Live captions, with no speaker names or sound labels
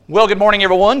Well, good morning,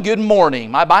 everyone. Good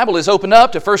morning. My Bible is opened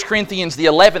up to 1 Corinthians, the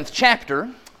 11th chapter.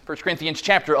 1 Corinthians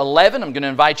chapter 11. I'm going to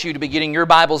invite you to be getting your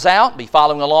Bibles out, be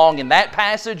following along in that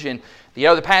passage and the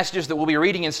other passages that we'll be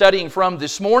reading and studying from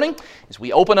this morning. As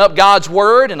we open up God's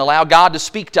Word and allow God to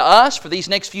speak to us for these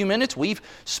next few minutes, we've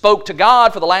spoke to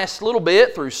God for the last little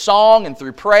bit through song and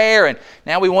through prayer, and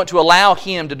now we want to allow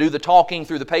Him to do the talking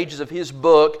through the pages of His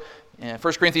book. 1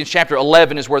 Corinthians chapter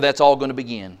 11 is where that's all going to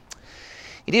begin.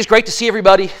 It is great to see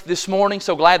everybody this morning.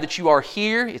 So glad that you are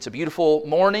here. It's a beautiful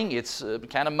morning. It's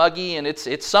kind of muggy and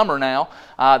it's summer now.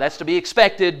 That's to be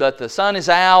expected, but the sun is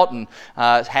out. And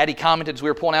Hattie commented as we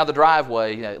were pulling out of the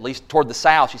driveway, at least toward the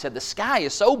south, she said, the sky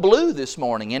is so blue this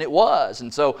morning, and it was.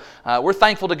 And so we're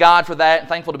thankful to God for that and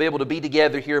thankful to be able to be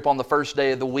together here upon the first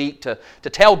day of the week to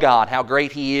tell God how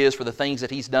great He is for the things that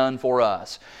He's done for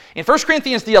us. In 1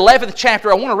 Corinthians, the 11th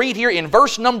chapter, I want to read here in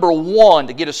verse number 1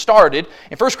 to get us started.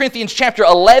 In 1 Corinthians chapter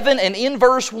 11 and in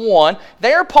verse 1,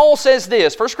 there Paul says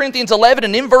this, 1 Corinthians 11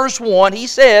 and in verse 1, he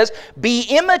says, "Be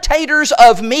imitators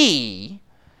of me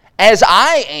as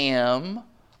I am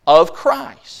of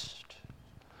Christ."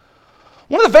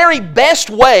 One of the very best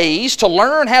ways to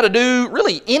learn how to do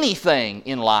really anything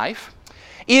in life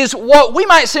is what we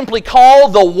might simply call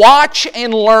the watch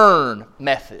and learn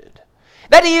method.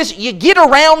 That is, you get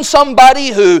around somebody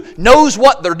who knows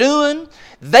what they're doing,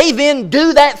 they then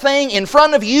do that thing in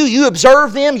front of you, you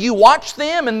observe them, you watch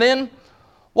them, and then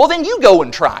you go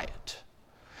and try it.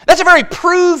 That's a very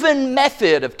proven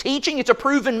method of teaching. It's a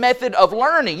proven method of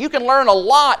learning. You can learn a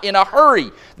lot in a hurry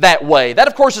that way. That,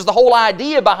 of course, is the whole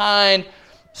idea behind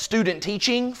student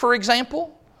teaching, for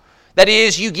example. That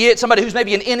is, you get somebody who's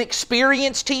maybe an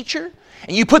inexperienced teacher,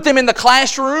 and you put them in the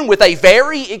classroom with a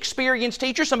very experienced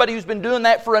teacher, somebody who's been doing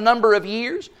that for a number of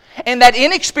years. And that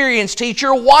inexperienced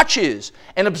teacher watches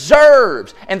and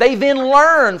observes, and they then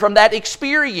learn from that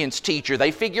experienced teacher. They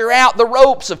figure out the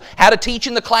ropes of how to teach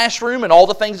in the classroom and all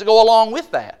the things that go along with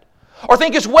that. Or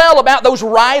think as well about those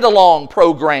ride-along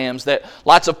programs that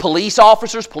lots of police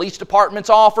officers, police departments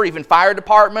offer, even fire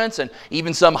departments, and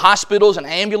even some hospitals and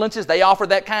ambulances, they offer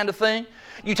that kind of thing.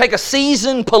 You take a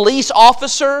seasoned police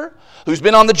officer who's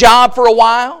been on the job for a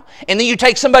while, and then you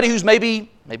take somebody who's maybe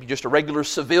just a regular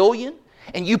civilian,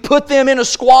 and you put them in a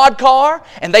squad car,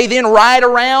 and they then ride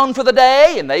around for the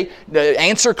day, and they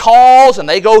answer calls, and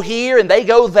they go here, and they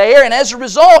go there, and as a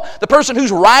result, the person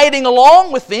who's riding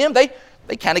along with them, they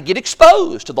kind of get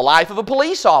exposed to the life of a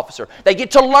police officer. They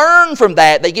get to learn from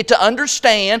that. They get to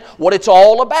understand what it's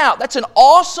all about. That's an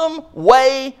awesome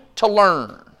way to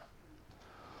learn.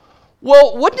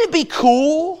 Well, wouldn't it be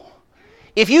cool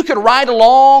if you could ride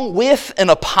along with an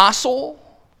apostle?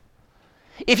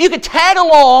 If you could tag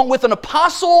along with an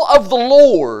apostle of the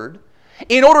Lord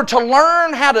in order to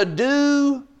learn how to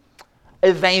do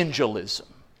evangelism.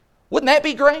 Wouldn't that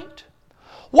be great?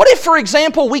 What if, for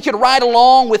example, we could ride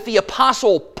along with the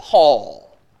apostle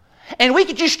Paul, and we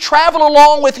could just travel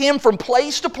along with him from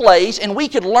place to place, and we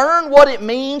could learn what it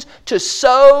means to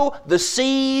sow the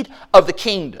seed of the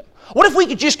kingdom? What if we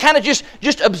could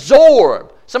just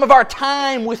absorb some of our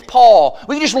time with Paul?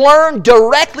 We could just learn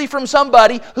directly from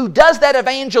somebody who does that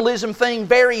evangelism thing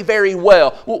very, very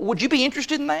well. Would you be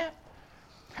interested in that?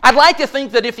 I'd like to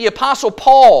think that if the Apostle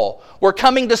Paul were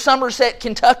coming to Somerset,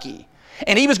 Kentucky,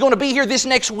 and he was going to be here this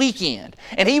next weekend,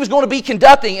 and he was going to be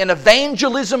conducting an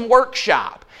evangelism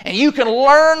workshop, and you can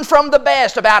learn from the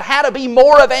best about how to be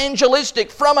more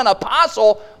evangelistic from an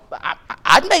apostle,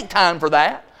 I'd make time for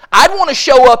that. I'd want to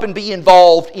show up and be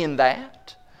involved in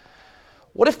that.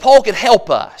 What if Paul could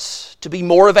help us to be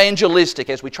more evangelistic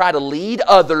as we try to lead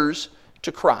others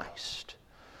to Christ?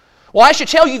 Well, I should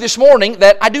tell you this morning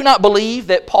that I do not believe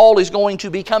that Paul is going to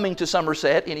be coming to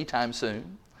Somerset anytime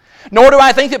soon. Nor do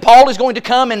I think that Paul is going to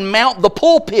come and mount the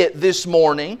pulpit this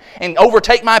morning and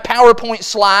overtake my PowerPoint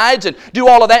slides and do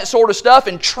all of that sort of stuff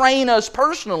and train us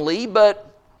personally,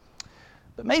 but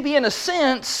maybe in a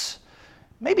sense,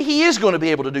 maybe he is going to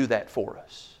be able to do that for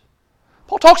us.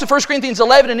 Paul talks in 1 Corinthians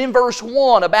 11 and in verse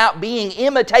 1 about being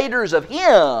imitators of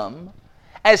Him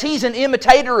as He's an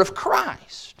imitator of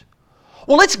Christ.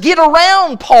 Well, let's get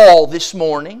around Paul this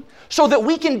morning so that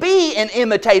we can be an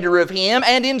imitator of Him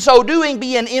and in so doing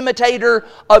be an imitator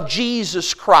of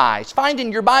Jesus Christ. Find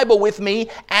in your Bible with me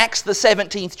Acts the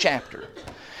 17th chapter.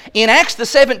 In Acts the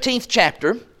 17th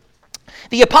chapter,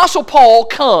 the Apostle Paul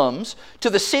comes to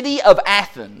the city of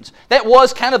Athens. That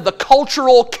was kind of the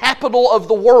cultural capital of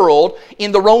the world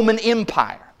in the Roman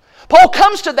Empire. Paul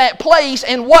comes to that place,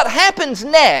 and what happens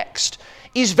next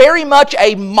is very much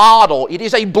a model. It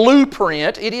is a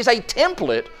blueprint. It is a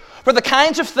template for the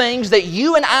kinds of things that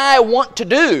you and I want to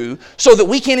do so that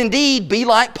we can indeed be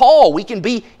like Paul. We can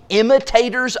be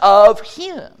imitators of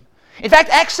Him. In fact,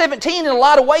 Acts 17, in a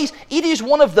lot of ways, it is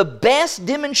one of the best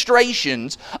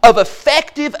demonstrations of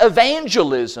effective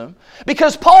evangelism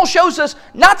because Paul shows us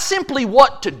not simply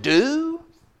what to do,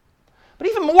 but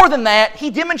even more than that,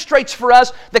 he demonstrates for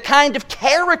us the kind of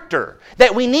character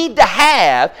that we need to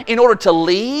have in order to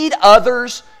lead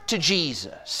others to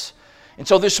Jesus. And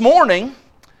so this morning,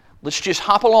 let's just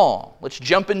hop along. Let's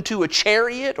jump into a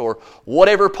chariot or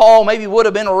whatever Paul maybe would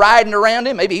have been riding around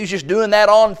in. Maybe he was just doing that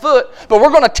on foot. But we're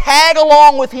going to tag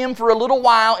along with him for a little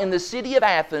while in the city of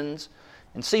Athens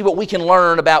and see what we can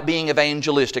learn about being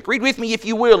evangelistic. Read with me if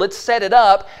you will. Let's set it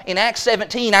up in Acts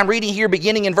 17. I'm reading here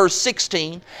beginning in verse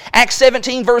 16. Acts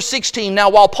 17 verse 16. Now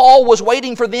while Paul was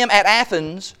waiting for them at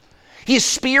Athens, his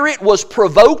spirit was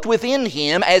provoked within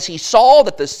him as he saw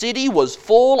that the city was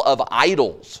full of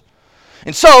idols.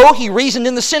 And so he reasoned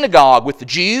in the synagogue with the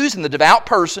Jews and the devout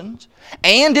persons,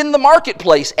 and in the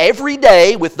marketplace every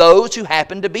day with those who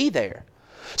happened to be there.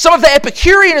 Some of the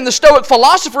Epicurean and the Stoic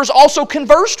philosophers also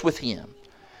conversed with him.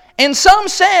 And some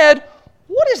said,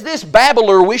 "What does this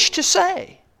babbler wish to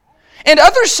say?" And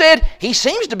others said, "He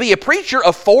seems to be a preacher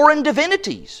of foreign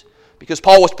divinities," because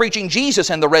Paul was preaching Jesus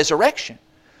and the resurrection.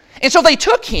 And so they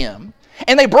took him,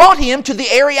 and they brought him to the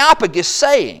Areopagus,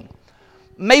 saying,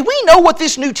 "May we know what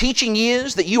this new teaching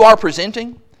is that you are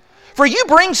presenting? For you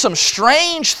bring some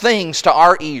strange things to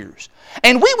our ears,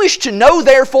 and we wish to know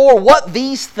therefore what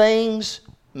these things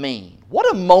mean."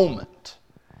 What a moment.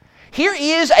 Here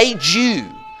is a Jew,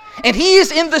 and he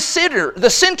is in the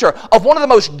center of one of the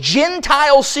most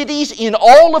Gentile cities in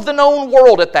all of the known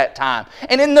world at that time.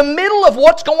 And in the middle of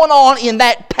what's going on in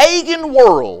that pagan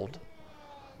world,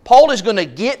 Paul is going to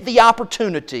get the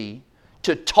opportunity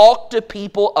to talk to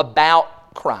people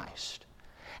about Christ.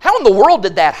 How in the world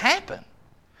did that happen?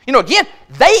 Again,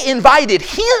 they invited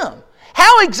him.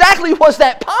 How exactly was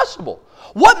that possible?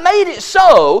 What made it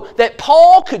so that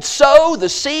Paul could sow the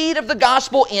seed of the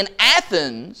gospel in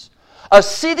Athens, a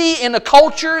city in a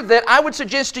culture that I would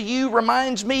suggest to you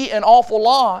reminds me an awful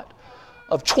lot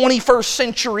of 21st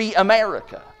century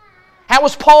America? How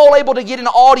was Paul able to get an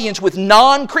audience with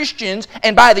non-Christians,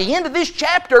 and by the end of this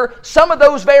chapter, some of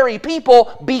those very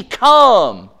people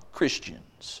become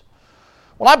Christians?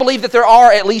 Well, I believe that there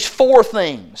are at least 4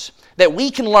 things that we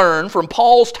can learn from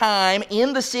Paul's time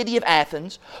in the city of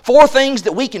Athens, 4 things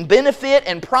that we can benefit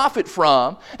and profit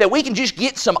from, that we can just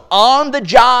get some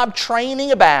on-the-job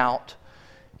training about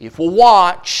if we'll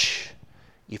watch,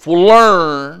 if we'll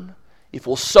learn, if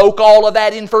we'll soak all of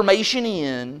that information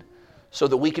in, so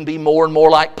that we can be more and more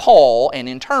like Paul, and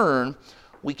in turn,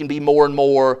 we can be more and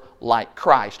more like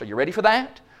Christ. Are you ready for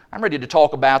that? I'm ready to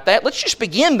talk about that. Let's just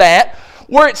begin that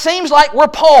where it seems like where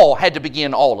Paul had to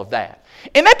begin all of that.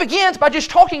 And that begins by just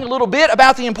talking a little bit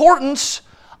about the importance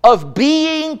of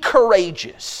being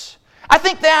courageous. I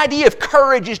think the idea of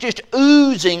courage is just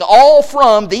oozing all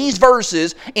from these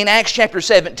verses in Acts chapter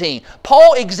 17.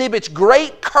 Paul exhibits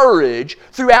great courage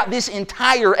throughout this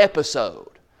entire episode.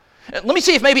 Let me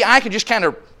see if maybe I could just kind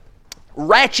of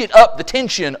ratchet up the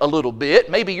tension a little bit.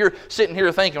 Maybe you're sitting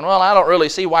here thinking, well, I don't really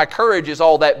see why courage is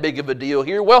all that big of a deal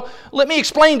here. Well, let me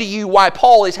explain to you why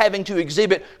Paul is having to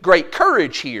exhibit great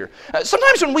courage here.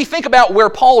 Sometimes when we think about where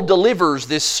Paul delivers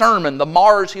this sermon, the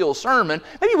Mars Hill sermon,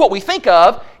 maybe what we think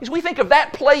of is we think of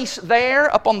that place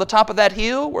there up on the top of that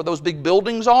hill where those big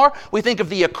buildings are. We think of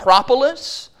the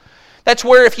Acropolis. That's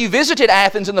where if you visited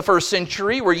Athens in the first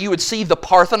century, where you would see the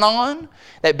Parthenon,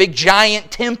 that big giant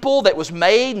temple that was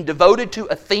made and devoted to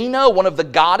Athena, one of the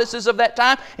goddesses of that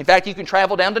time. In fact, you can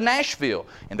travel down to Nashville,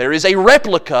 and there is a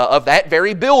replica of that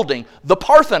very building, the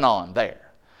Parthenon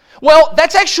there. Well,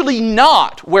 that's actually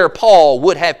not where Paul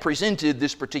would have presented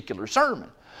this particular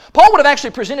sermon. Paul would have actually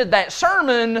presented that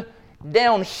sermon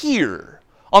down here,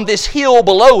 on this hill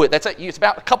below it. It's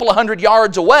about a couple of 100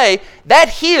 yards away. That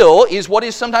hill is what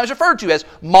is sometimes referred to as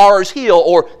Mars Hill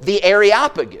or the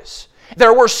Areopagus.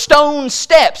 There were stone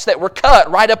steps that were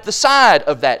cut right up the side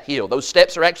of that hill. Those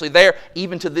steps are actually there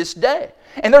even to this day.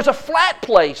 And there's a flat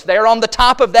place there on the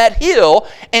top of that hill,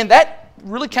 and that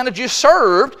really kind of just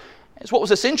served as what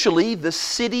was essentially the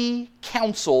city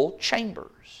council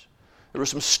chambers. There were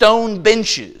some stone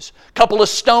benches, a couple of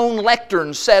stone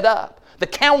lecterns set up. The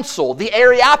council, the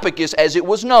Areopagus as it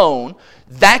was known,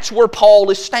 that's where Paul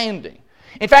is standing.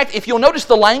 In fact, if you'll notice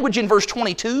the language in verse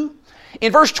 22,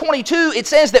 in verse 22 it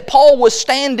says that Paul was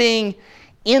standing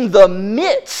in the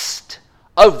midst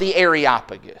of the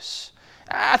Areopagus.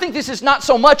 I think this is not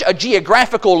so much a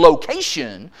geographical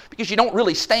location, because you don't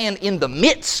really stand in the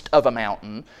midst of a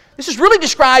mountain. This is really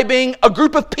describing a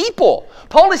group of people.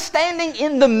 Paul is standing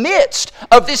in the midst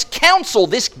of this council,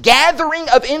 this gathering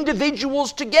of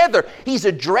individuals together. He's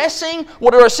addressing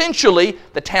what are essentially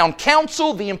the town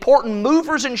council, the important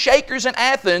movers and shakers in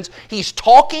Athens. He's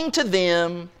talking to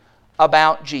them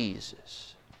about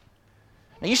Jesus.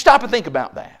 Now you stop and think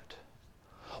about that.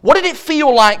 What did it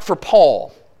feel like for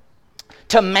Paul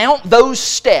to mount those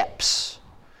steps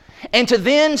and to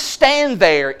then stand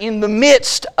there in the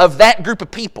midst of that group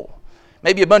of people?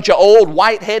 Maybe a bunch of old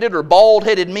white-headed or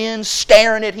bald-headed men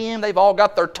staring at him. They've all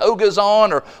got their togas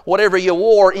on or whatever you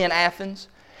wore in Athens.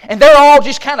 And they're all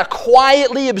just kind of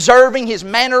quietly observing his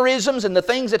mannerisms and the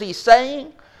things that he's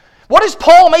saying. What is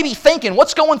Paul maybe thinking?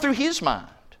 What's going through his mind?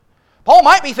 Paul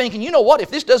might be thinking, you know what, if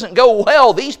this doesn't go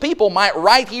well, these people might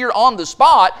right here on the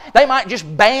spot, they might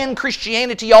just ban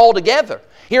Christianity altogether.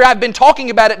 Here I've been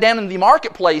talking about it down in the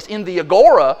marketplace, in the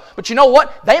agora, but you know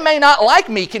what? They may not like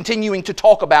me continuing to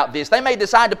talk about this. They may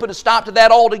decide to put a stop to that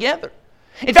altogether.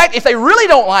 In fact, if they really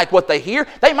don't like what they hear,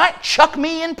 they might chuck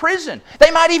me in prison.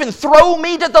 They might even throw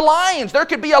me to the lions. There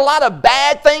could be a lot of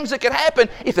bad things that could happen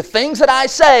if the things that I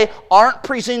say aren't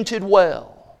presented well.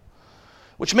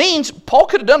 Which means Paul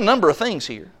could have done a number of things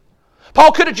here.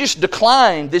 Paul could have just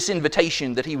declined this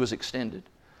invitation that he was extended.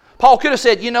 Paul could have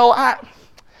said, you know, I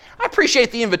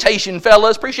appreciate the invitation,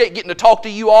 fellas. Appreciate getting to talk to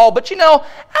you all. But, you know,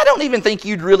 I don't even think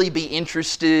you'd really be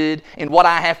interested in what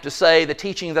I have to say, the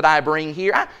teaching that I bring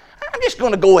here. I'm just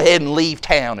going to go ahead and leave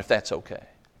town if that's okay.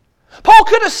 Paul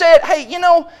could have said, hey, you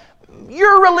know,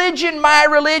 your religion, my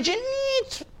religion,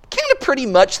 it's kind of pretty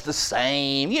much the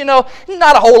same. You know,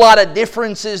 not a whole lot of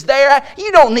differences there.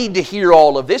 You don't need to hear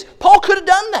all of this. Paul could have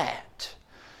done that.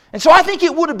 And so I think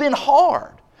it would have been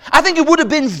hard. I think it would have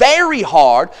been very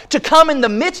hard to come in the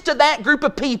midst of that group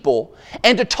of people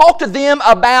and to talk to them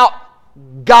about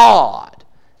God.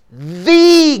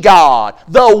 The God,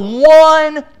 the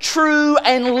one true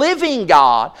and living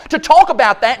God, to talk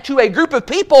about that to a group of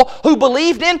people who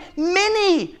believed in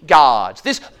many gods.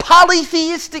 This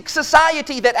polytheistic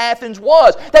society that Athens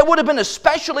was. That would have been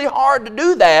especially hard to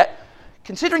do that,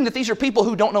 considering that these are people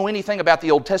who don't know anything about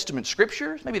the Old Testament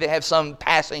Scriptures. Maybe they have some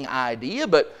passing idea,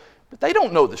 but they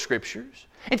don't know the Scriptures.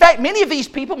 In fact, many of these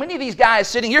people, many of these guys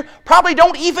sitting here, probably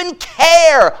don't even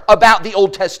care about the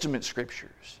Old Testament Scriptures.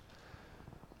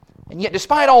 And yet,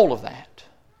 despite all of that,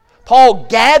 Paul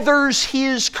gathers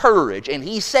his courage and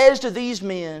he says to these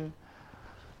men,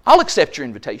 I'll accept your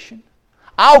invitation.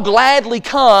 I'll gladly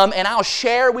come and I'll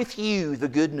share with you the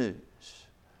good news.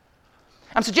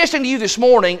 I'm suggesting to you this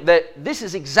morning that this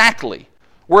is exactly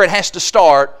where it has to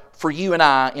start for you and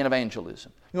I in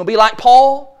evangelism. You want to be like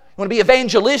Paul? You want to be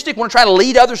evangelistic? You want to try to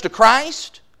lead others to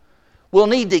Christ? We'll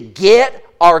need to get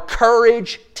our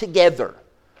courage together.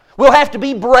 We'll have to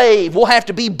be brave. We'll have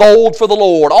to be bold for the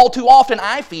Lord. All too often,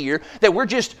 I fear that we're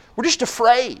just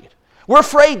afraid. We're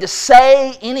afraid to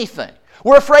say anything.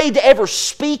 We're afraid to ever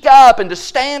speak up and to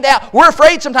stand out. We're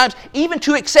afraid sometimes even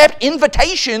to accept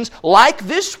invitations like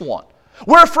this one.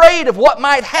 We're afraid of what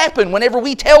might happen whenever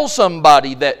we tell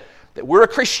somebody that we're a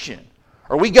Christian,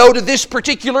 or we go to this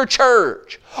particular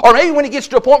church, or maybe when it gets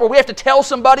to a point where we have to tell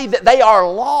somebody that they are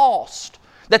lost,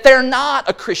 that they're not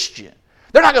a Christian.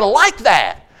 They're not going to like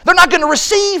that. They're not going to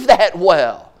receive that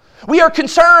well. We are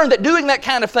concerned that doing that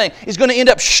kind of thing is going to end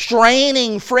up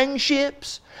straining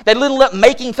friendships, that it'll end up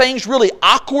making things really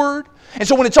awkward. And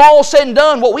so when it's all said and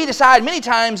done, what we decide many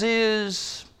times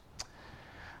is,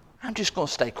 I'm just going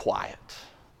to stay quiet.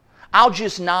 I'll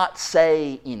just not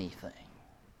say anything.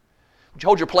 Would you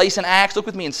hold your place in Acts? Look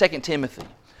with me in 2 Timothy.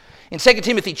 In 2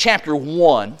 Timothy chapter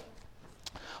 1,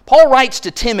 Paul writes to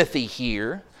Timothy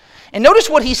here, and notice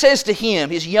what he says to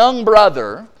him, his young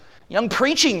brother, young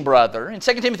preaching brother. In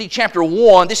 2 Timothy chapter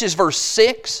 1, this is verse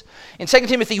 6. In 2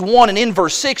 Timothy 1 and in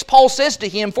verse 6, Paul says to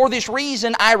him, for this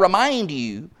reason I remind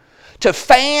you to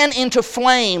fan into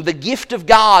flame the gift of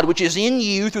God which is in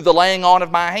you through the laying on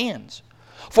of my hands.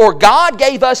 For God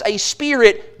gave us a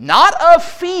spirit not of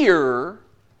fear,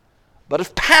 but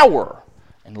of power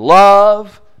and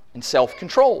love and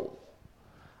self-control.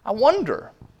 I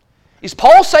wonder, is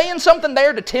Paul saying something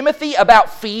there to Timothy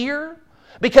about fear?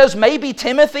 Because maybe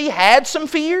Timothy had some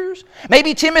fears.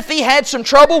 Maybe Timothy had some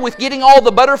trouble with getting all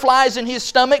the butterflies in his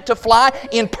stomach to fly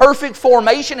in perfect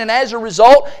formation, and as a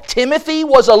result, Timothy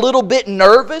was a little bit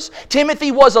nervous.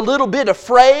 Timothy was a little bit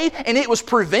afraid, and it was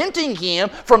preventing him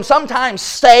from sometimes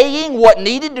saying what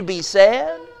needed to be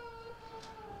said.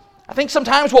 I think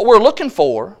sometimes what we're looking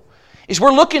for is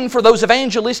we're looking for those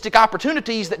evangelistic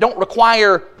opportunities that don't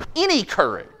require any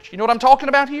courage. You know what I'm talking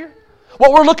about here?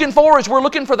 What we're looking for is we're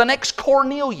looking for the next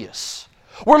Cornelius.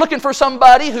 We're looking for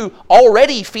somebody who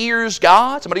already fears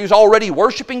God, somebody who's already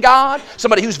worshiping God,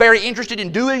 somebody who's very interested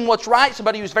in doing what's right,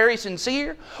 somebody who's very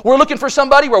sincere. We're looking for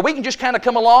somebody where we can just kind of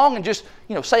come along and just,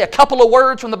 say a couple of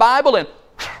words from the Bible and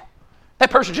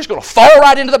that person's just going to fall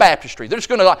right into the baptistry. They're just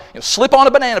going to slip on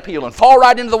a banana peel and fall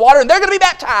right into the water and they're going to be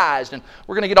baptized and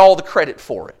we're going to get all the credit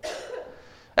for it.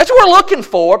 That's what we're looking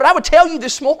for, but I would tell you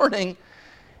this morning,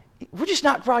 we're just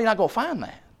probably not going to find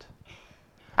that.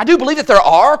 I do believe that there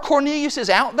are Corneliuses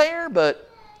out there,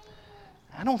 but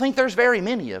I don't think there's very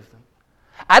many of them.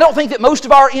 I don't think that most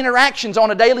of our interactions on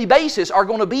a daily basis are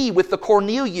going to be with the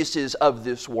Corneliuses of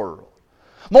this world.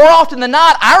 More often than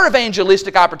not, our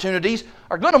evangelistic opportunities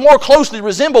are going to more closely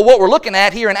resemble what we're looking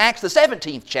at here in Acts the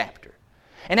 17th chapter.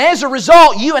 And as a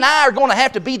result, you and I are going to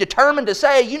have to be determined to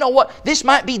say, you know what, this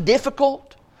might be difficult.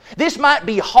 This might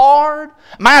be hard.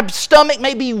 My stomach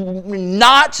may be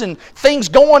knots and things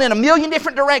going in a million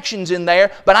different directions in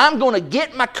there, but I'm going to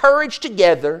get my courage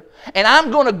together and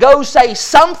I'm going to go say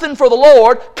something for the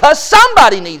Lord because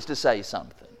somebody needs to say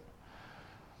something.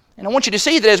 And I want you to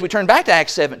see that as we turn back to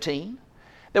Acts 17,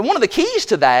 that one of the keys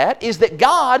to that is that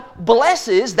God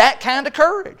blesses that kind of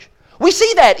courage. We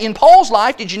see that in Paul's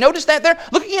life. Did you notice that there?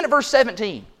 Look again at verse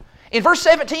 17. In verse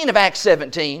 17 of Acts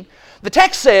 17, the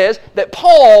text says that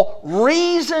Paul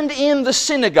reasoned in the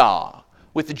synagogue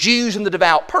with the Jews and the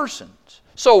devout persons.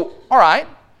 So, all right,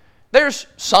 there's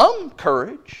some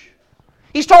courage.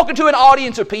 He's talking to an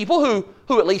audience of people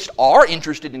who at least are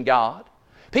interested in God.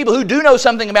 People who do know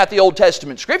something about the Old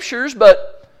Testament Scriptures,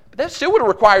 but that still would have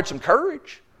required some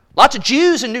courage. Lots of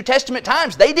Jews in New Testament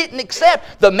times, they didn't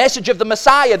accept the message of the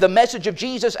Messiah, the message of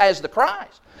Jesus as the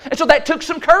Christ. And so that took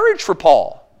some courage for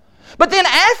Paul. But then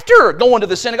after going to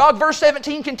the synagogue, verse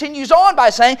 17 continues on by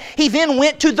saying, he then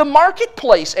went to the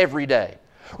marketplace every day,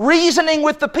 reasoning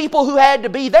with the people who had to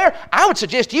be there. I would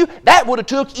suggest to you that would have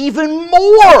took even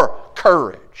more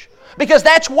courage, because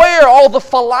that's where all the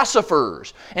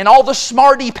philosophers and all the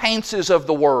smarty pantses of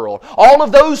the world, all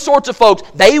of those sorts of folks,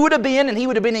 they would have been, and he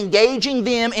would have been engaging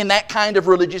them in that kind of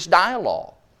religious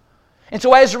dialogue. And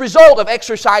so as a result of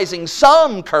exercising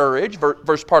some courage, part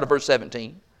of verse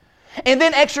 17, and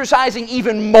then exercising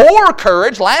even more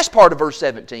courage, last part of verse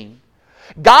 17,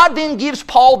 God then gives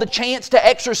Paul the chance to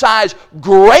exercise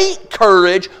great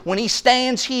courage when he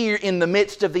stands here in the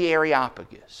midst of the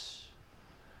Areopagus.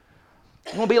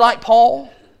 You want to be like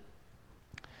Paul?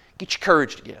 Get your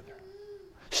courage together.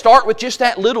 Start with just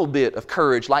that little bit of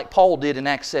courage like Paul did in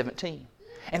Acts 17.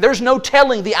 And there's no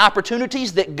telling the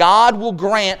opportunities that God will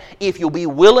grant if you'll be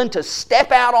willing to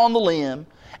step out on the limb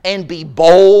and be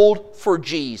bold for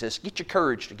Jesus. Get your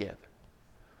courage together.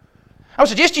 I would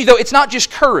suggest to you, though, it's not just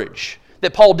courage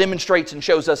that Paul demonstrates and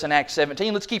shows us in Acts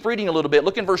 17. Let's keep reading a little bit.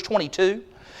 Look in verse 22.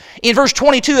 In verse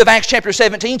 22 of Acts chapter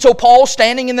 17, so Paul,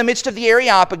 standing in the midst of the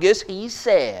Areopagus, he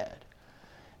said,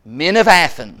 Men of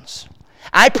Athens,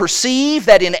 I perceive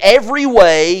that in every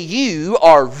way you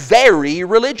are very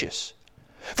religious.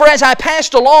 For as I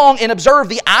passed along and observed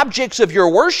the objects of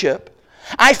your worship,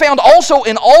 I found also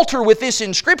an altar with this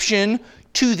inscription,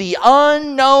 To the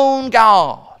unknown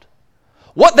God.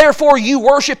 What therefore you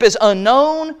worship as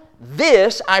unknown,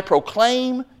 this I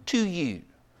proclaim to you.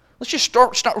 Let's just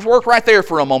start work right there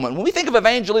for a moment. When we think of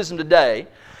evangelism today,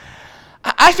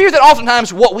 I fear that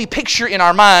oftentimes what we picture in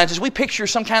our minds is we picture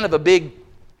some kind of a big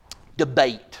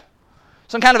debate,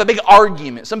 some kind of a big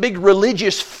argument, some big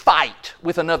religious fight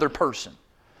with another person.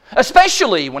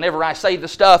 Especially whenever I say the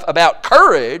stuff about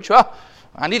courage. Well,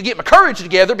 I need to get my courage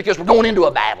together because we're going into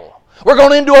a battle. We're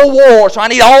going into a war, so I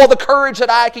need all the courage that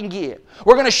I can get.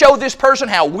 We're going to show this person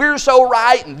how we're so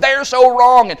right and they're so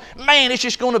wrong, and man, it's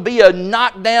just going to be a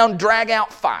knockdown,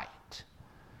 drag-out fight.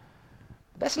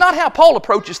 That's not how Paul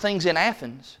approaches things in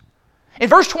Athens. In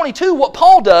verse 22, what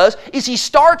Paul does is he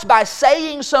starts by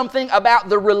saying something about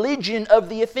the religion of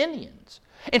the Athenians.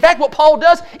 In fact, what Paul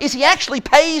does is he actually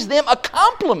pays them a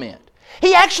compliment.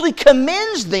 He actually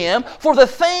commends them for the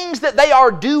things that they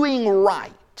are doing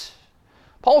right.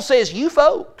 Paul says, you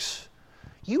folks,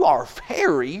 you are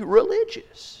very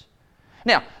religious.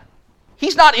 Now,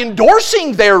 he's not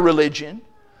endorsing their religion,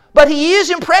 but he is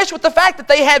impressed with the fact that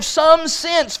they have some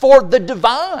sense for the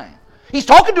divine. He's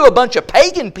talking to a bunch of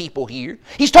pagan people here.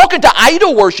 He's talking to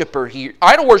idol worshippers here.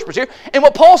 And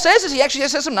what Paul says is he actually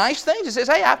says some nice things. He says,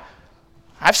 hey,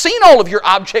 I've seen all of your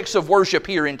objects of worship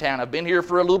here in town. I've been here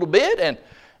for a little bit, and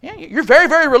yeah, you're very,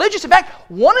 very religious. In fact,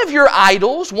 one of your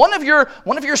idols, one of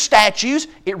your statues,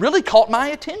 it really caught my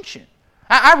attention.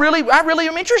 I really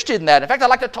am interested in that. In fact, I'd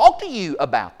like to talk to you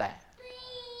about that.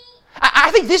 I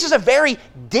think this is a very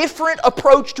different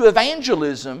approach to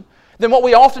evangelism than what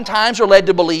we oftentimes are led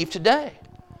to believe today.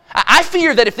 I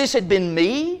fear that if this had been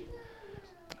me,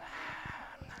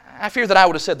 I fear that I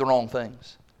would have said the wrong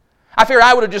things. I fear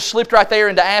I would have just slipped right there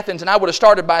into Athens and I would have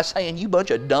started by saying, "You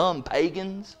bunch of dumb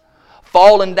pagans,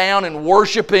 falling down and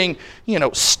worshiping,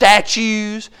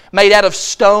 statues made out of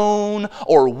stone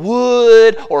or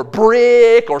wood or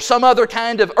brick or some other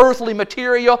kind of earthly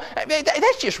material. I mean,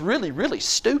 that's just really, really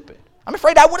stupid." I'm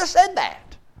afraid I would have said that.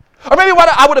 Or maybe what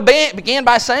I would have began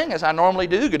by saying, as I normally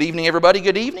do, "Good evening, everybody,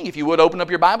 good evening. If you would open up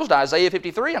your Bibles to Isaiah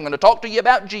 53, I'm going to talk to you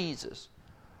about Jesus."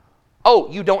 "Oh,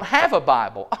 you don't have a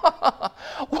Bible."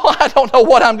 "Well, I don't know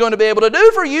what I'm going to be able to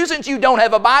do for you since you don't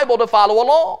have a Bible to follow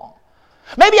along."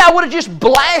 Maybe I would have just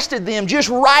blasted them just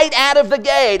right out of the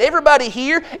gate. "Everybody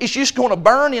here is just going to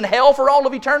burn in hell for all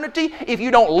of eternity if you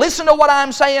don't listen to what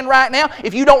I'm saying right now,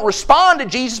 if you don't respond to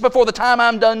Jesus before the time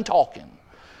I'm done talking."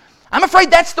 I'm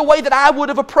afraid that's the way that I would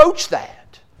have approached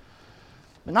that.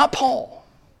 But not Paul.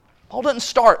 Paul doesn't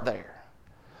start there.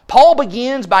 Paul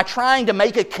begins by trying to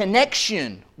make a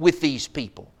connection with these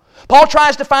people. Paul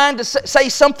tries to say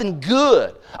something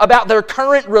good about their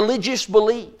current religious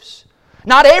beliefs.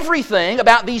 Not everything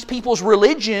about these people's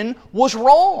religion was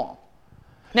wrong.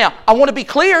 Now, I want to be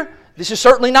clear, this is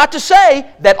certainly not to say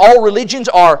that all religions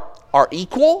are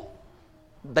equal.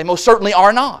 They most certainly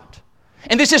are not.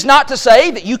 And this is not to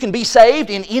say that you can be saved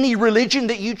in any religion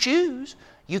that you choose.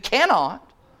 You cannot.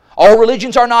 All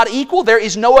religions are not equal. There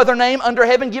is no other name under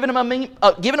heaven given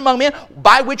among men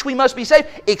by which we must be saved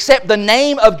except the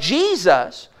name of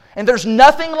Jesus. And there's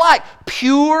nothing like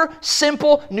pure,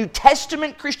 simple, New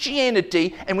Testament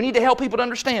Christianity, and we need to help people to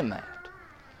understand that.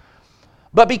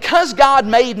 But because God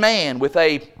made man with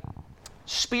a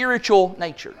spiritual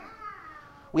nature,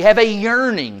 we have a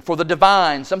yearning for the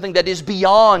divine, something that is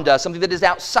beyond us, something that is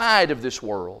outside of this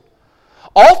world.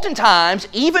 Oftentimes,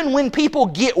 even when people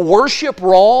get worship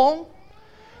wrong,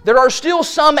 there are still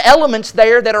some elements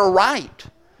there that are right.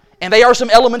 And they are some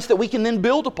elements that we can then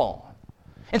build upon.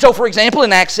 And so, for example,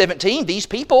 in Acts 17, these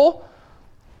people,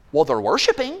 well, they're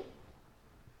worshiping.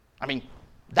 I mean,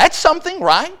 that's something,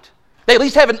 right? They at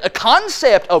least have a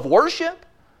concept of worship.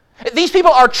 These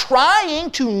people are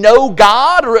trying to know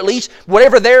God, or at least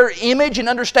whatever their image and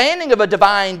understanding of a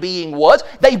divine being was.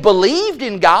 They believed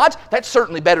in God. That's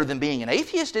certainly better than being an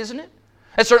atheist, isn't it?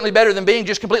 That's certainly better than being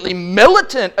just completely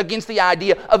militant against the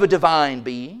idea of a divine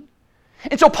being.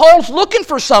 And so Paul's looking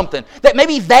for something that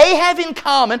maybe they have in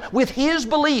common with his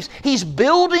beliefs. He's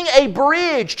building a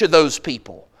bridge to those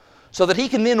people so that he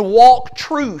can then walk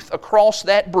truth across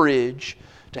that bridge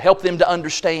to help them to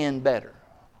understand better.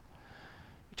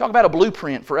 You talk about a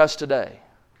blueprint for us today.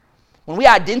 When we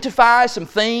identify some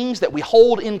things that we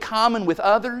hold in common with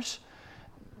others,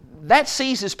 that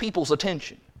seizes people's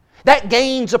attention. That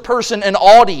gains a person an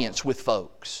audience with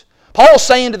folks. Paul's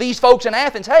saying to these folks in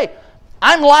Athens, "Hey,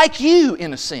 I'm like you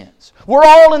in a sense. We're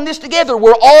all in this together.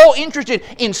 We're all interested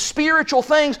in spiritual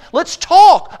things. Let's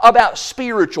talk about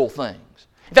spiritual things."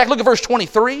 In fact, look at verse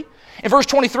 23. In verse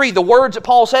 23, the words that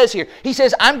Paul says here, he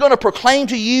says, "I'm going to proclaim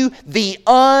to you the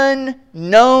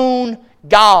unknown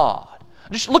God."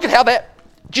 Just look at how that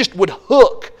just would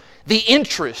hook the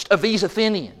interest of these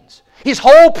Athenians. His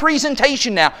whole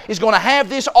presentation now is going to have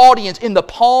this audience in the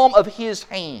palm of his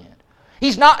hand.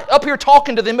 He's not up here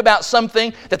talking to them about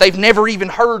something that they've never even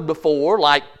heard before,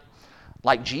 like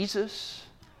Jesus,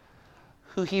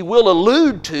 who he will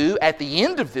allude to at the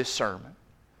end of this sermon.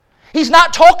 He's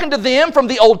not talking to them from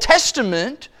the Old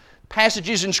Testament,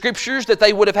 passages in Scriptures that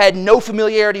they would have had no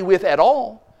familiarity with at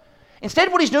all. Instead,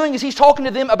 what he's doing is he's talking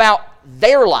to them about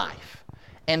their life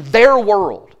and their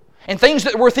world and things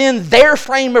that were within their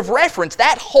frame of reference.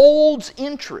 That holds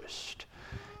interest.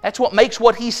 That's what makes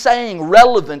what he's saying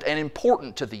relevant and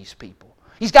important to these people.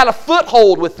 He's got a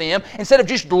foothold with them instead of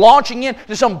just launching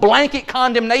into some blanket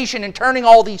condemnation and turning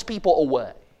all these people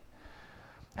away.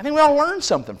 I think we ought to learn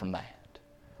something from that.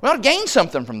 We ought to gain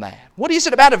something from that. What is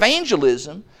it about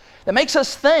evangelism that makes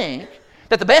us think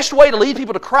that the best way to lead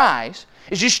people to Christ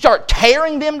is just start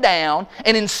tearing them down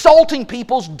and insulting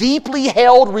people's deeply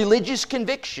held religious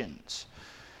convictions?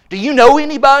 Do you know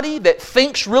anybody that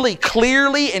thinks really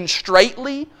clearly and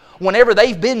straightly whenever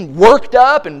they've been worked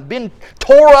up and been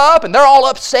tore up and they're all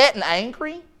upset and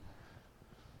angry?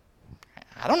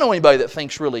 I don't know anybody that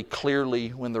thinks really clearly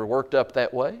when they're worked up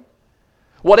that way.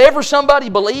 Whatever somebody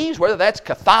believes, whether that's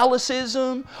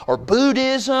Catholicism or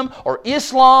Buddhism or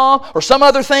Islam or some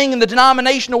other thing in the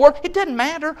denominational world, it doesn't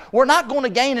matter. We're not going to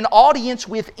gain an audience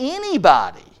with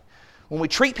anybody when we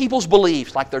treat people's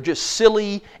beliefs like they're just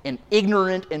silly and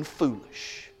ignorant and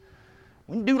foolish.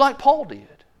 We can do like Paul did.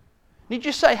 You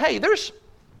just say, "Hey, there's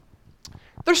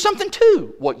something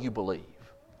to what you believe.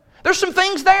 There's some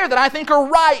things there that I think are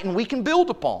right and we can build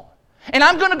upon. And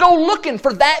I'm going to go looking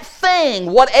for that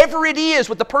thing, whatever it is,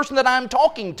 with the person that I'm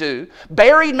talking to,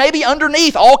 buried maybe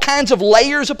underneath all kinds of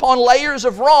layers upon layers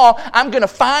of wrong. I'm going to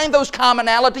find those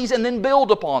commonalities and then build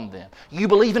upon them. You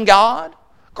believe in God?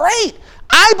 Great.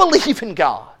 I believe in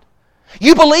God.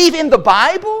 You believe in the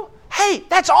Bible? Hey,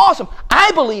 that's awesome. I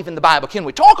believe in the Bible. Can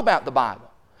we talk about the Bible?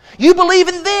 You believe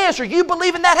in this or you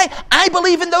believe in that? Hey, I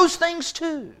believe in those things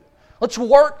too. Let's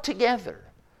work together.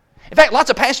 In fact, lots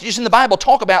of passages in the Bible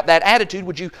talk about that attitude.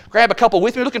 Would you grab a couple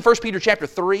with me? Look in 1 Peter chapter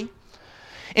 3.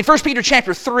 In 1 Peter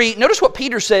chapter 3, notice what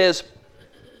Peter says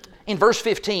in verse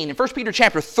 15. In 1 Peter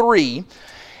chapter 3,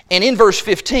 and in verse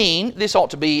 15, this ought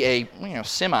to be a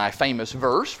semi-famous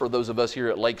verse for those of us here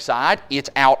at Lakeside. It's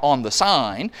out on the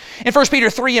sign. In 1 Peter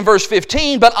 3 and verse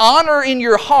 15, but in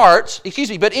your hearts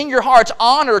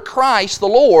honor Christ the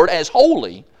Lord as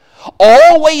holy,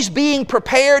 always being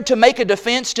prepared to make a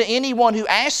defense to anyone who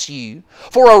asks you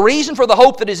for a reason for the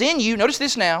hope that is in you. Notice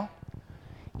this now.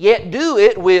 Yet do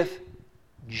it with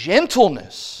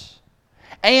gentleness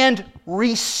and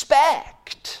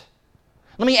respect.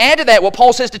 Let me add to that what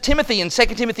Paul says to Timothy in 2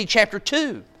 Timothy chapter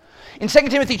 2. In 2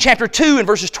 Timothy chapter 2 in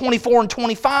verses 24 and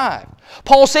 25,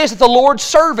 Paul says that the Lord's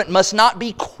servant must not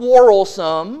be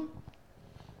quarrelsome,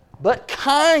 but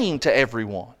kind to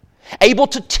everyone, able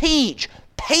to teach,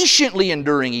 patiently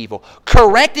enduring evil,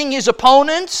 correcting his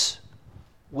opponents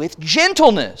with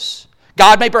gentleness.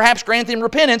 God may perhaps grant them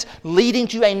repentance, leading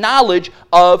to a knowledge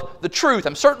of the truth.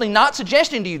 I'm certainly not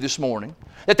suggesting to you this morning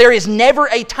that there is never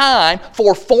a time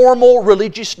for formal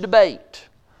religious debate.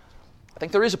 I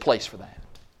think there is a place for that.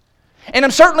 And I'm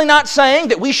certainly not saying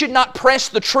that we should not press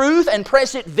the truth and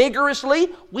press it vigorously.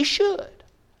 We should.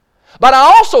 But I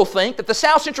also think that the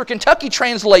South Central Kentucky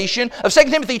translation of 2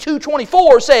 Timothy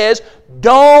 2:24 says,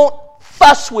 don't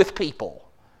fuss with people.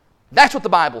 That's what the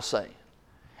Bible's saying.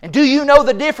 And do you know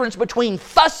the difference between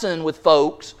fussing with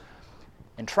folks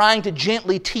and trying to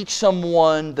gently teach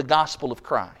someone the gospel of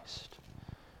Christ?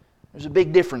 There's a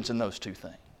big difference in those two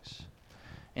things.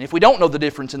 And if we don't know the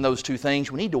difference in those two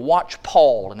things, we need to watch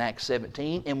Paul in Acts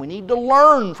 17, and we need to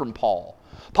learn from Paul.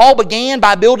 Paul began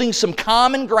by building some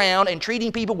common ground and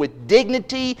treating people with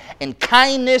dignity and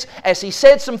kindness as he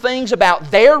said some things about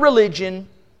their religion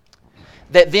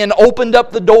that then opened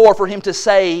up the door for him to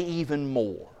say even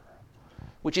more,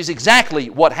 which is exactly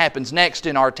what happens next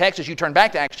in our text as you turn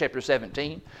back to Acts chapter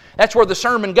 17. That's where the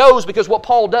sermon goes, because what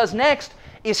Paul does next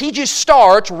is he just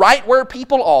starts right where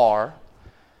people are,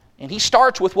 and he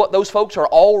starts with what those folks are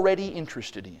already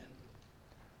interested in.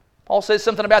 Paul says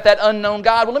something about that unknown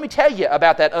God. Well, let me tell you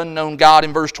about that unknown God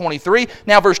in verse 23.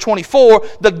 Now verse 24,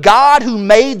 the God who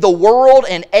made the world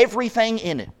and everything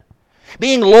in it,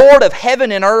 being Lord of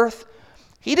heaven and earth,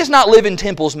 He does not live in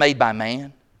temples made by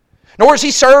man, nor is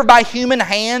He served by human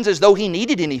hands as though He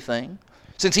needed anything,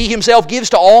 since He Himself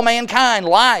gives to all mankind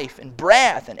life and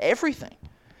breath and everything.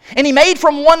 And He made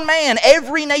from one man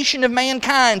every nation of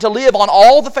mankind to live on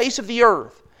all the face of the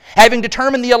earth, having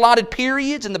determined the allotted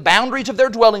periods and the boundaries of their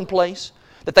dwelling place,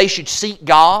 that they should seek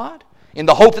God in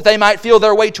the hope that they might feel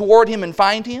their way toward Him and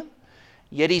find Him.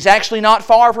 Yet He's actually not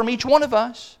far from each one of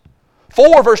us.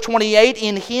 For, verse 28,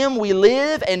 in Him we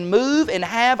live and move and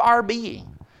have our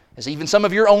being, as even some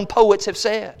of your own poets have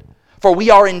said, for we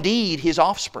are indeed His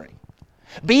offspring.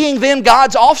 Being then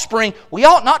God's offspring, we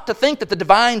ought not to think that the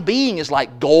divine being is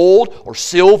like gold or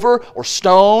silver or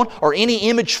stone or any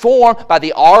image formed by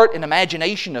the art and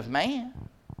imagination of man.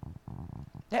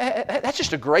 That's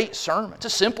just a great sermon. It's a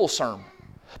simple sermon.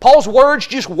 Paul's words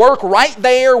just work right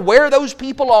there where those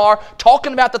people are,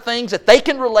 talking about the things that they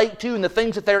can relate to and the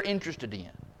things that they're interested in.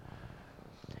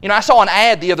 You know, I saw an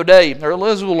ad the other day, or a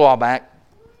little while back.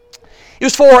 It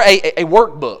was for a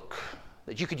workbook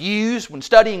that you could use when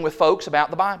studying with folks about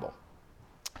the Bible.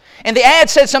 And the ad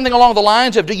said something along the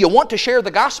lines of, do you want to share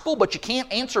the gospel but you can't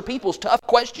answer people's tough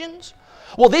questions?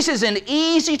 Well, this is an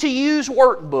easy-to-use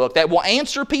workbook that will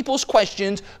answer people's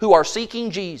questions who are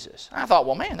seeking Jesus. I thought,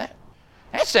 well, man,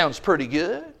 that sounds pretty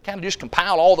good. Kind of just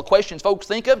compile all the questions folks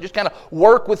think of, just kind of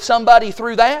work with somebody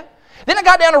through that. Then I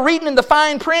got down to reading in the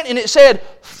fine print, and it said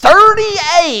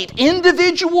 38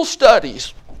 individual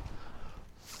studies.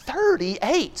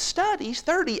 38 studies,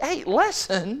 38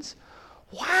 lessons.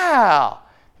 Wow.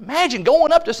 Imagine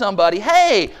going up to somebody,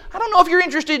 hey, I don't know if you're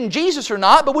interested in Jesus or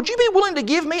not, but would you be willing to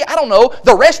give me, I don't know,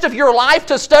 the rest of your life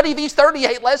to study these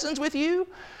 38 lessons with you?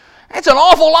 That's an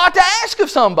awful lot to ask of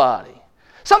somebody.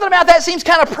 Something about that seems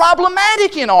kind of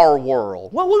problematic in our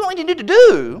world. Well, what we need to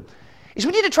do is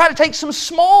we need to try to take some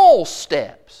small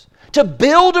steps to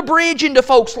build a bridge into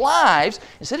folks' lives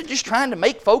instead of just trying to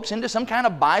make folks into some kind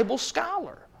of Bible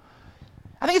scholar.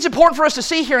 I think it's important for us to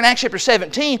see here in Acts chapter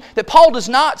 17 that Paul does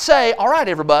not say, all right,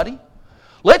 everybody,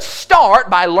 let's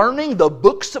start by learning the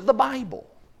books of the Bible.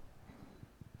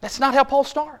 That's not how Paul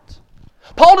starts.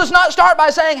 Paul does not start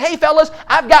by saying, hey fellas,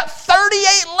 I've got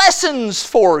 38 lessons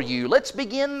for you. Let's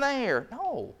begin there.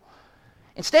 No.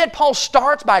 Instead, Paul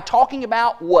starts by talking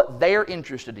about what they're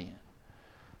interested in.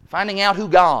 Finding out who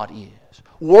God is.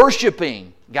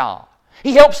 Worshiping God.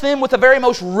 He helps them with the very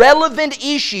most relevant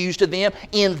issues to them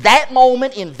in that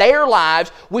moment in their lives,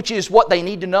 which is what they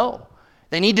need to know.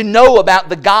 They need to know about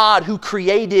the God who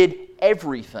created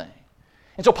everything.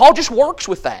 And so Paul just works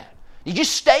with that. He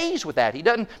just stays with that. He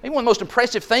doesn't. Maybe one of the most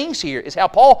impressive things here is how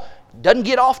Paul doesn't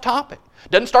get off topic.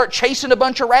 Doesn't start chasing a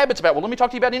bunch of rabbits about, well, let me talk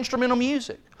to you about instrumental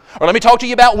music. Or let me talk to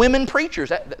you about women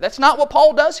preachers. That's not what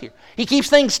Paul does here. He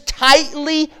keeps things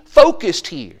tightly focused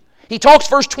here. He talks,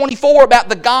 verse 24, about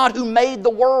the God who made the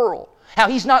world. How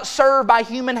He's not served by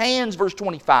human hands, verse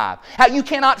 25. How you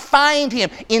cannot find Him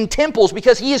in temples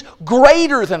because He is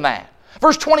greater than that.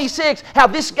 Verse 26, how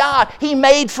this God, He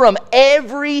made from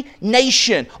every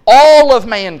nation, all of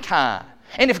mankind.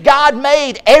 And if God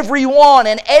made everyone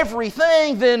and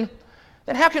everything, then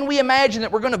how can we imagine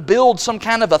that we're going to build some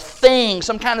kind of a thing,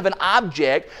 some kind of an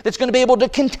object that's going to be able to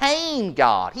contain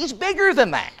God? He's bigger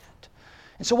than that.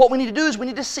 And so what we need to do is we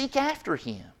need to seek after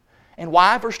Him. And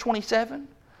why, verse 27?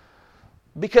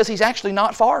 Because He's actually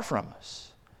not far from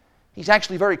us. He's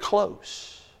actually very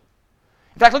close.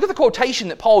 In fact, look at the quotation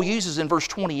that Paul uses in verse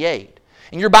 28.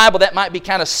 In your Bible, that might be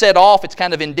kind of set off. It's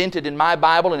kind of indented in my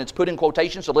Bible, and it's put in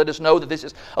quotation, so let us know that this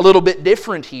is a little bit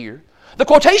different here. The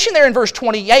quotation there in verse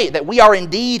 28, that we are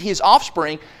indeed His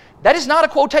offspring, that is not a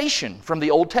quotation from the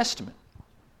Old Testament.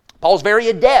 Paul's very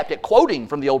adept at quoting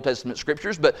from the Old Testament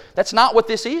Scriptures, but that's not what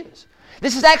this is.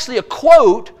 This is actually a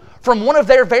quote from one of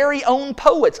their very own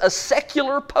poets, a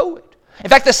secular poet. In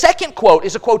fact, the second quote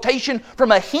is a quotation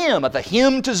from a hymn, of the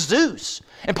hymn to Zeus.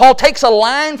 And Paul takes a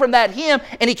line from that hymn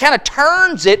and he kind of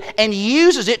turns it and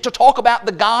uses it to talk about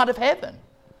the God of heaven.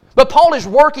 But Paul is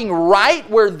working right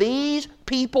where these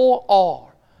people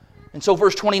are. And so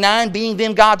verse 29, being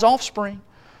then God's offspring,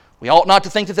 we ought not to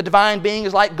think that the divine being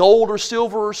is like gold or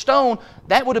silver or stone.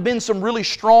 That would have been some really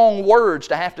strong words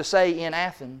to have to say in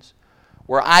Athens,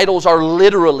 where idols are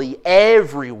literally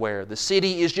everywhere. The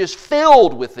city is just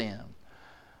filled with them.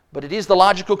 But it is the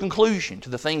logical conclusion to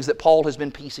the things that Paul has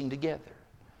been piecing together.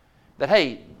 That,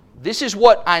 hey, this is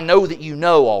what I know that you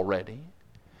know already.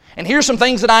 And here's some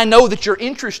things that I know that you're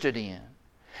interested in.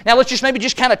 Now let's just maybe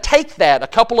just kind of take that a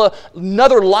couple of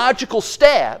another logical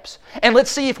steps and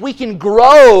let's see if we can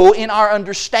grow in our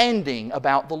understanding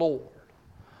about the Lord.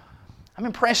 I'm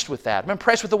impressed with that. I'm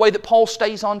impressed with the way that Paul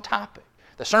stays on topic.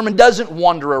 The sermon doesn't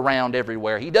wander around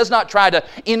everywhere. He does not try to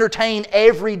entertain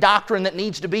every doctrine that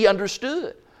needs to be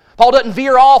understood. Paul doesn't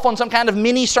veer off on some kind of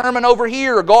mini sermon over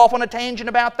here or go off on a tangent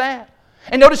about that.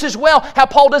 And notice as well how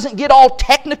Paul doesn't get all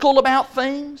technical about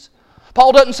things.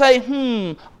 Paul doesn't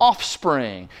say,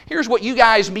 offspring. Here's what you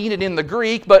guys mean it in the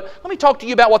Greek, but let me talk to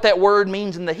you about what that word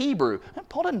means in the Hebrew.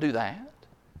 Paul doesn't do that.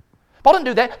 Paul doesn't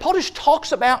do that. Paul just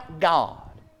talks about God.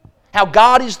 How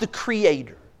God is the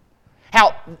creator.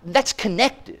 How that's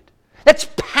connected. That's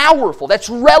powerful. That's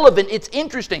relevant. It's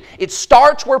interesting. It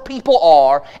starts where people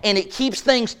are, and it keeps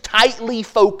things tightly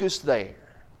focused there.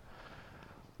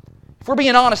 If we're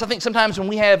being honest, I think sometimes when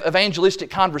we have evangelistic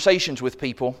conversations with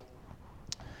people,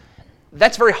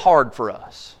 that's very hard for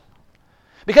us.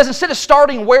 Because instead of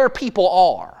starting where people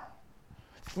are,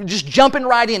 just jumping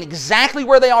right in exactly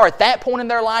where they are at that point in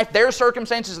their life, their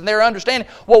circumstances and their understanding,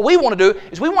 what we want to do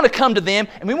is we want to come to them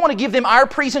and we want to give them our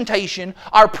presentation,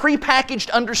 our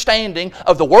prepackaged understanding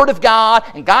of the Word of God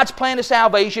and God's plan of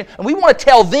salvation, and we want to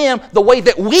tell them the way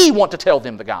that we want to tell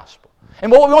them the gospel.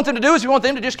 And what we want them to do is we want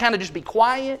them to just kind of just be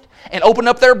quiet and open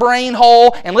up their brain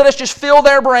hole and let us just fill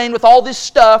their brain with all this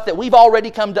stuff that we've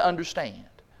already come to understand.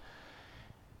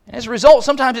 And as a result,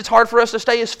 sometimes it's hard for us to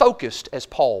stay as focused as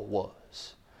Paul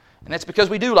was. And that's because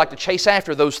we do like to chase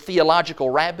after those theological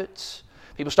rabbits.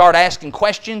 People start asking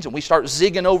questions and we start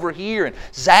zigging over here and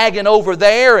zagging over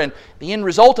there. And the end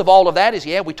result of all of that is,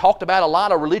 we talked about a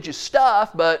lot of religious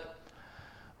stuff, but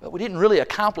we didn't really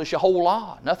accomplish a whole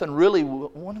lot. Nothing really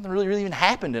even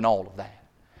happened in all of that.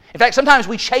 In fact, sometimes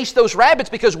we chase those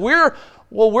rabbits because we're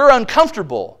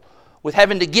uncomfortable with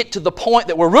having to get to the point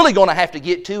that we're really going to have to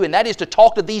get to, and that is to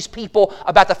talk to these people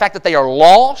about the fact that they are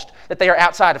lost, that they are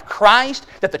outside of Christ,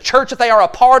 that the church that they are a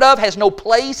part of has no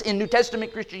place in New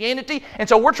Testament Christianity, and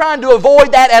so we're trying to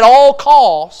avoid that at all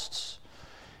costs.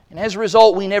 And as a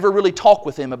result, we never really talk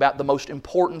with them about the most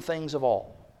important things of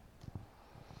all.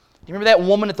 Do you remember that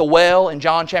woman at the well in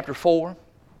John chapter 4?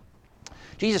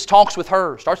 Do Jesus talks with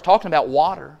her, starts talking about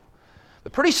water.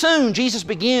 But pretty soon, Jesus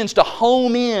begins to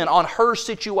home in on her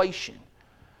situation.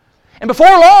 And before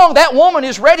long, that woman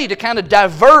is ready to kind of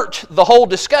divert the whole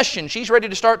discussion. She's ready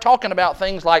to start talking about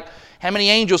things like how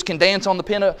many angels can dance on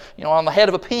the on the head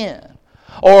of a pin.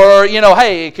 Or,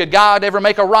 hey, could God ever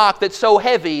make a rock that's so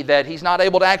heavy that He's not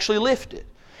able to actually lift it?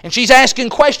 And she's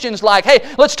asking questions like, hey,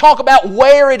 let's talk about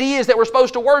where it is that we're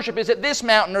supposed to worship. Is it this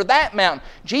mountain or that mountain?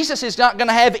 Jesus is not going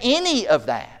to have any of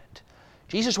that.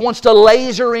 Jesus wants to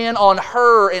laser in on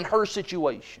her and her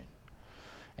situation.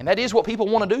 And that is what people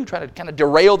want to do, try to kind of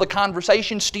derail the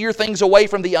conversation, steer things away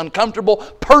from the uncomfortable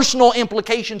personal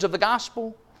implications of the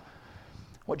gospel.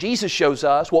 What Jesus shows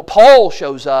us, what Paul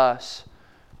shows us,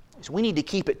 is we need to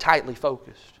keep it tightly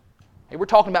focused. Hey, we're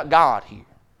talking about God here.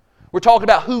 We're talking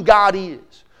about who God is.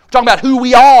 We're talking about who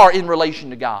we are in relation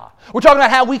to God. We're talking about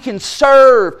how we can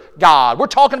serve God. We're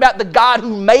talking about the God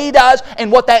who made us and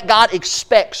what that God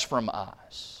expects from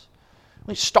us.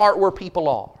 We start where people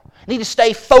are. Need to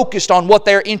stay focused on what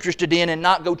they're interested in and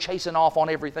not go chasing off on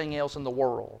everything else in the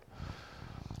world.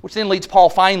 Which then leads Paul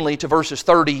finally to verses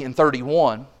 30 and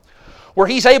 31, where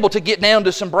he's able to get down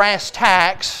to some brass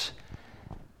tacks,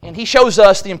 and he shows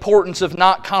us the importance of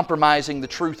not compromising the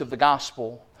truth of the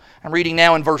gospel. I'm reading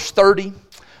now in verse 30.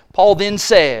 Paul then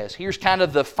says, here's kind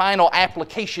of the final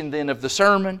application then of the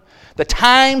sermon. The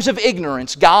times of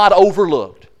ignorance God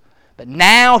overlooked, but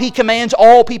now He commands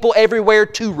all people everywhere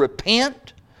to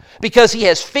repent, because He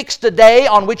has fixed a day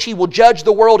on which He will judge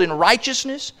the world in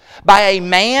righteousness by a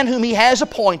man whom He has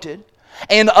appointed.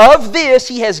 And of this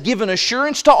He has given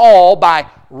assurance to all by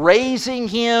raising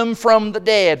Him from the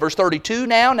dead. Verse 32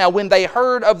 now. Now when they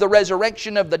heard of the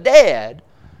resurrection of the dead,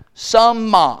 some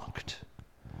mocked.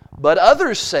 But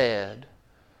others said,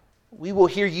 we will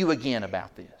hear you again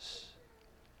about this.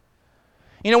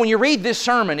 When you read this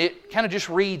sermon, it kind of just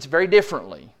reads very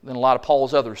differently than a lot of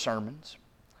Paul's other sermons.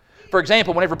 For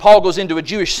example, whenever Paul goes into a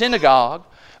Jewish synagogue,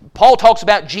 Paul talks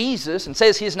about Jesus and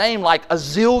says His name like a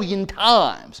zillion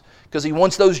times because he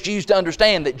wants those Jews to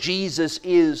understand that Jesus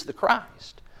is the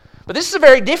Christ. But this is a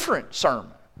very different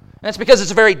sermon. And that's because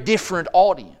it's a very different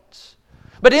audience.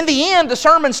 But in the end, the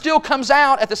sermon still comes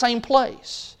out at the same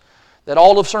place that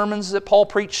all of sermons that Paul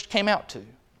preached came out to.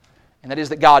 And that is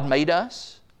that God made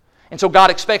us. And so God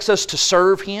expects us to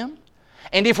serve Him.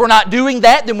 And if we're not doing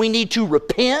that, then we need to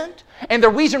repent. And the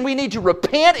reason we need to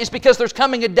repent is because there's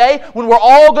coming a day when we're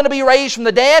all going to be raised from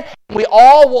the dead. And we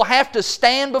all will have to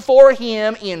stand before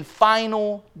Him in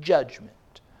final judgment.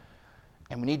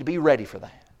 And we need to be ready for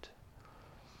that.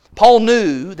 Paul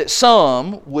knew that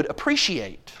some would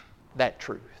appreciate that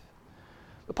truth.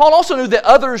 But Paul also knew that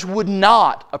others would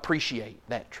not appreciate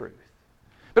that truth.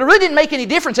 But it really didn't make any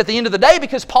difference at the end of the day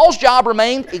because Paul's job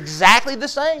remained exactly the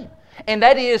same. And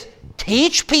that is,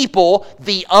 teach people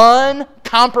the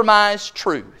uncompromised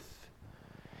truth.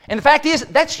 And the fact is,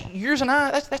 that's yours and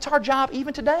I, that's our job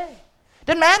even today.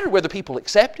 Doesn't matter whether people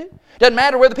accept it. Doesn't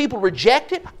matter whether people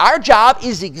reject it. Our job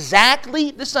is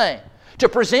exactly the same. To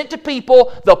present to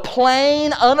people the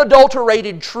plain,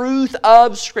 unadulterated truth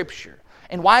of Scripture.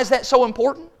 And why is that so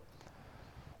important?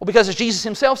 Well, because as Jesus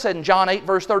Himself said in John 8,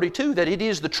 verse 32, that it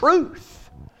is the truth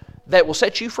that will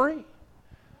set you free.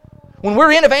 When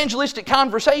we're in evangelistic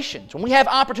conversations, when we have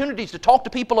opportunities to talk to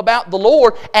people about the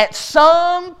Lord, at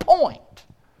some point,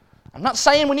 I'm not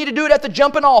saying we need to do it at the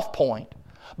jumping off point,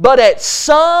 but at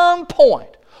some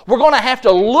point, we're going to have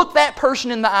to look that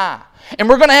person in the eye. And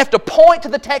we're going to have to point to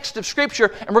the text of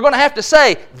Scripture and we're going to have to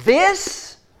say,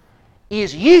 this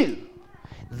is you.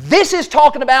 This is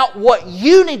talking about what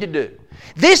you need to do.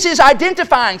 This is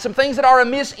identifying some things that are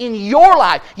amiss in your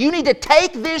life. You need to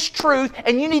take this truth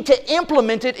and you need to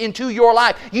implement it into your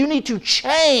life. You need to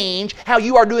change how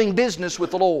you are doing business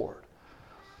with the Lord.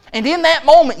 And in that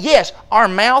moment, yes, our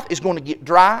mouth is going to get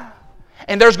dry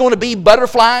and there's going to be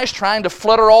butterflies trying to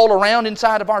flutter all around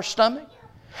inside of our stomach.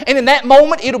 And in that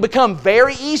moment, it'll become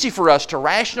very easy for us to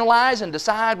rationalize and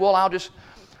decide, well, I'll just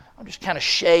kind of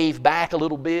shave back a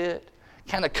little bit.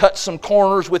 Kind of cut some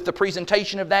corners with the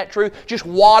presentation of that truth. Just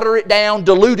water it down,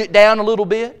 dilute it down a little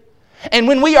bit. And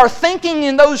when we are thinking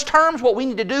in those terms, what we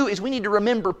need to do is we need to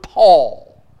remember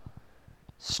Paul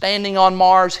standing on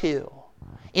Mars Hill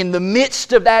in the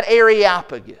midst of that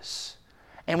Areopagus.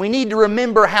 And we need to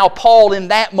remember how Paul in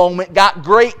that moment got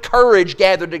great courage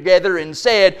gathered together and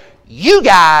said, you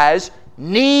guys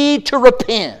need to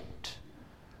repent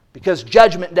because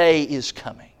Judgment Day is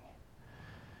coming.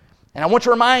 And I want to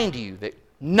remind you that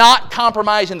not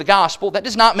compromising the gospel, that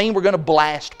does not mean we're going to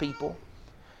blast people.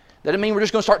 That doesn't mean we're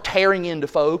just going to start tearing into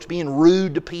folks, being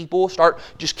rude to people, start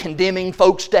just condemning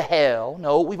folks to hell.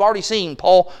 No, we've already seen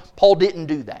Paul didn't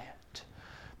do that.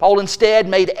 Paul instead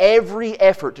made every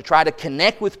effort to try to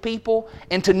connect with people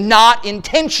and to not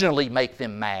intentionally make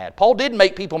them mad. Paul did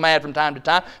make people mad from time to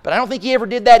time, but I don't think he ever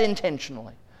did that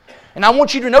intentionally. And I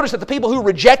want you to notice that the people who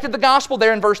rejected the gospel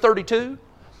there in verse 32,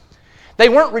 they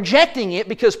weren't rejecting it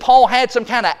because Paul had some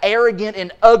kind of arrogant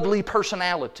and ugly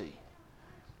personality.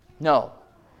 No.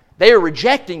 They are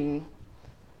rejecting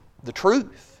the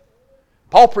truth.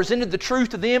 Paul presented the truth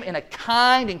to them in a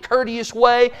kind and courteous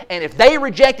way, and if they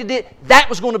rejected it, that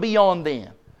was going to be on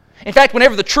them. In fact,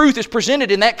 whenever the truth is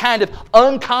presented in that kind of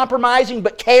uncompromising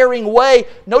but caring way,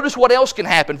 notice what else can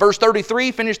happen. Verse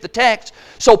 33, finish the text.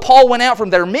 So Paul went out from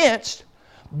their midst,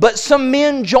 but some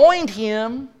men joined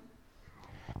him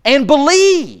and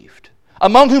believed,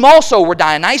 among whom also were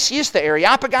Dionysius the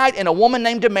Areopagite and a woman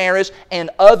named Damaris and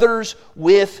others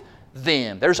with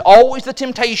them. There's always the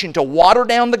temptation to water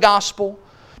down the gospel,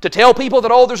 to tell people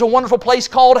that, oh, there's a wonderful place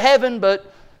called heaven,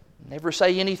 but never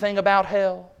say anything about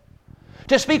hell.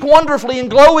 To speak wonderfully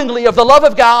and glowingly of the love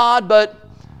of God, but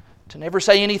to never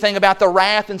say anything about the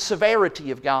wrath and severity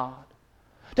of God.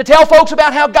 To tell folks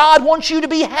about how God wants you to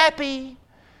be happy,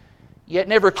 yet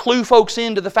never clue folks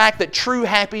into the fact that true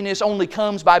happiness only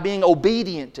comes by being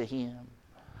obedient to Him.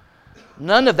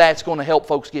 None of that's going to help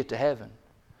folks get to heaven.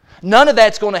 None of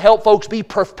that's going to help folks be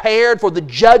prepared for the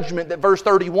judgment that verse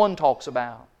 31 talks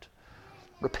about.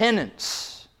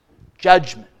 Repentance,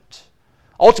 judgment.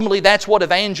 Ultimately, that's what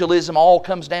evangelism all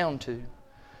comes down to.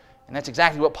 And that's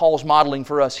exactly what Paul's modeling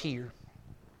for us here.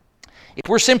 If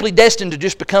we're simply destined to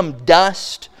just become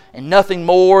dust and nothing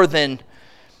more, then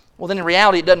in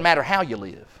reality it doesn't matter how you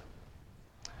live.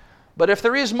 But if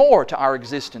there is more to our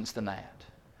existence than that,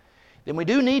 then we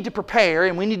do need to prepare,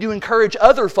 and we need to encourage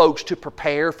other folks to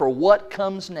prepare for what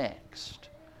comes next.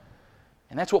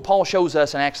 And that's what Paul shows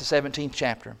us in Acts the 17th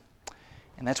chapter.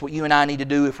 And that's what you and I need to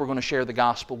do if we're going to share the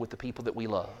gospel with the people that we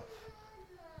love.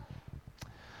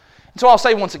 And so I'll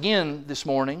say once again this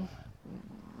morning,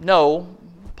 no,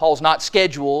 Paul's not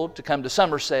scheduled to come to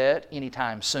Somerset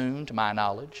anytime soon, to my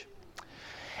knowledge.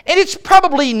 And it's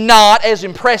probably not as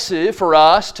impressive for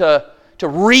us to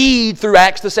read through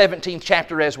Acts the 17th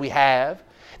chapter as we have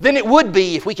than it would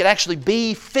be if we could actually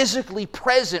be physically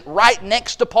present right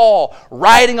next to Paul,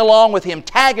 riding along with him,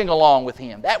 tagging along with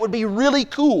him. That would be really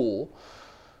cool,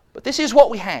 but this is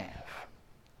what we have.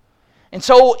 And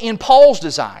so in Paul's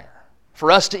desire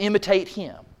for us to imitate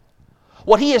him,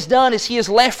 what he has done is he has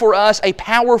left for us a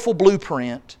powerful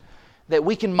blueprint that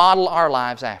we can model our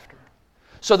lives after,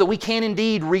 so that we can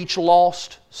indeed reach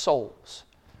lost souls.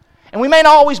 And we may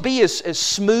not always be as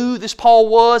smooth as Paul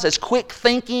was, as quick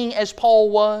thinking as Paul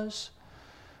was.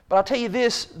 But I'll tell you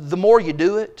this, the more you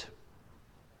do it,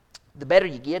 the better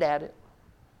you get at it.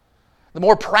 The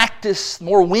more practice, the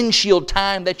more windshield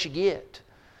time that you get,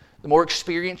 the more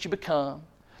experience you become,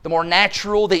 the more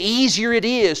natural, the easier it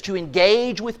is to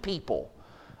engage with people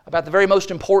about the very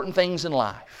most important things in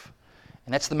life.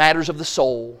 And that's the matters of the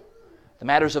soul, the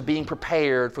matters of being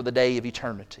prepared for the day of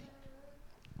eternity.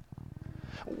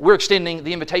 We're extending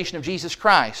the invitation of Jesus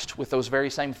Christ with those very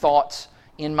same thoughts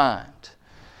in mind.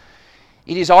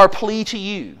 It is our plea to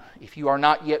you, if you are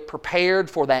not yet prepared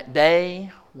for that day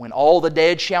when all the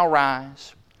dead shall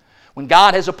rise, when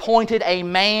God has appointed a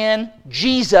man,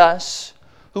 Jesus,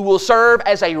 who will serve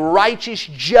as a righteous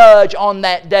judge on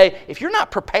that day. If you're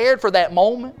not prepared for that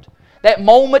moment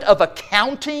of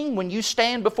accounting when you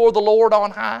stand before the Lord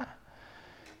on high,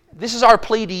 this is our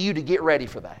plea to you to get ready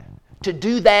for that. To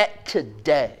do that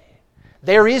today.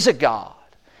 There is a God,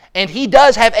 and He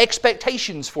does have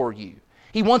expectations for you.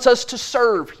 He wants us to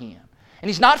serve Him. And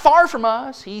He's not far from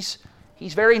us. He's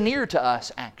very near to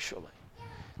us, actually.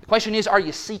 The question is, are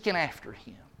you seeking after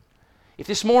Him? If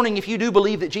this morning, if you do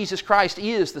believe that Jesus Christ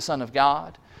is the Son of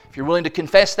God, if you're willing to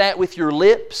confess that with your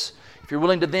lips, if you're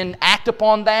willing to then act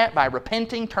upon that by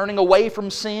repenting, turning away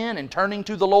from sin and turning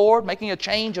to the Lord, making a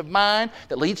change of mind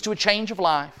that leads to a change of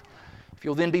life, if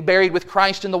you'll then be buried with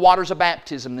Christ in the waters of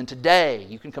baptism, then today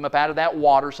you can come up out of that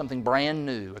water something brand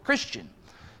new, a Christian,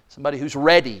 somebody who's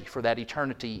ready for that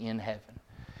eternity in heaven.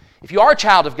 If you are a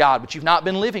child of God but you've not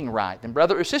been living right, then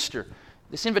brother or sister,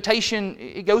 this invitation,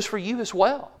 it goes for you as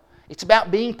well. It's about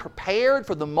being prepared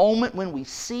for the moment when we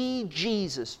see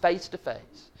Jesus face to face.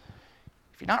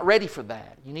 If you're not ready for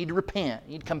that, you need to repent.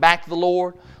 You need to come back to the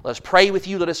Lord. Let us pray with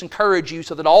you. Let us encourage you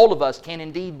so that all of us can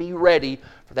indeed be ready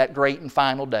for that great and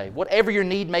final day. Whatever your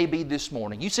need may be this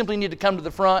morning, you simply need to come to the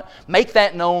front, make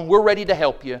that known. We're ready to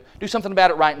help you. Do something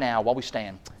about it right now while we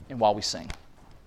stand and while we sing.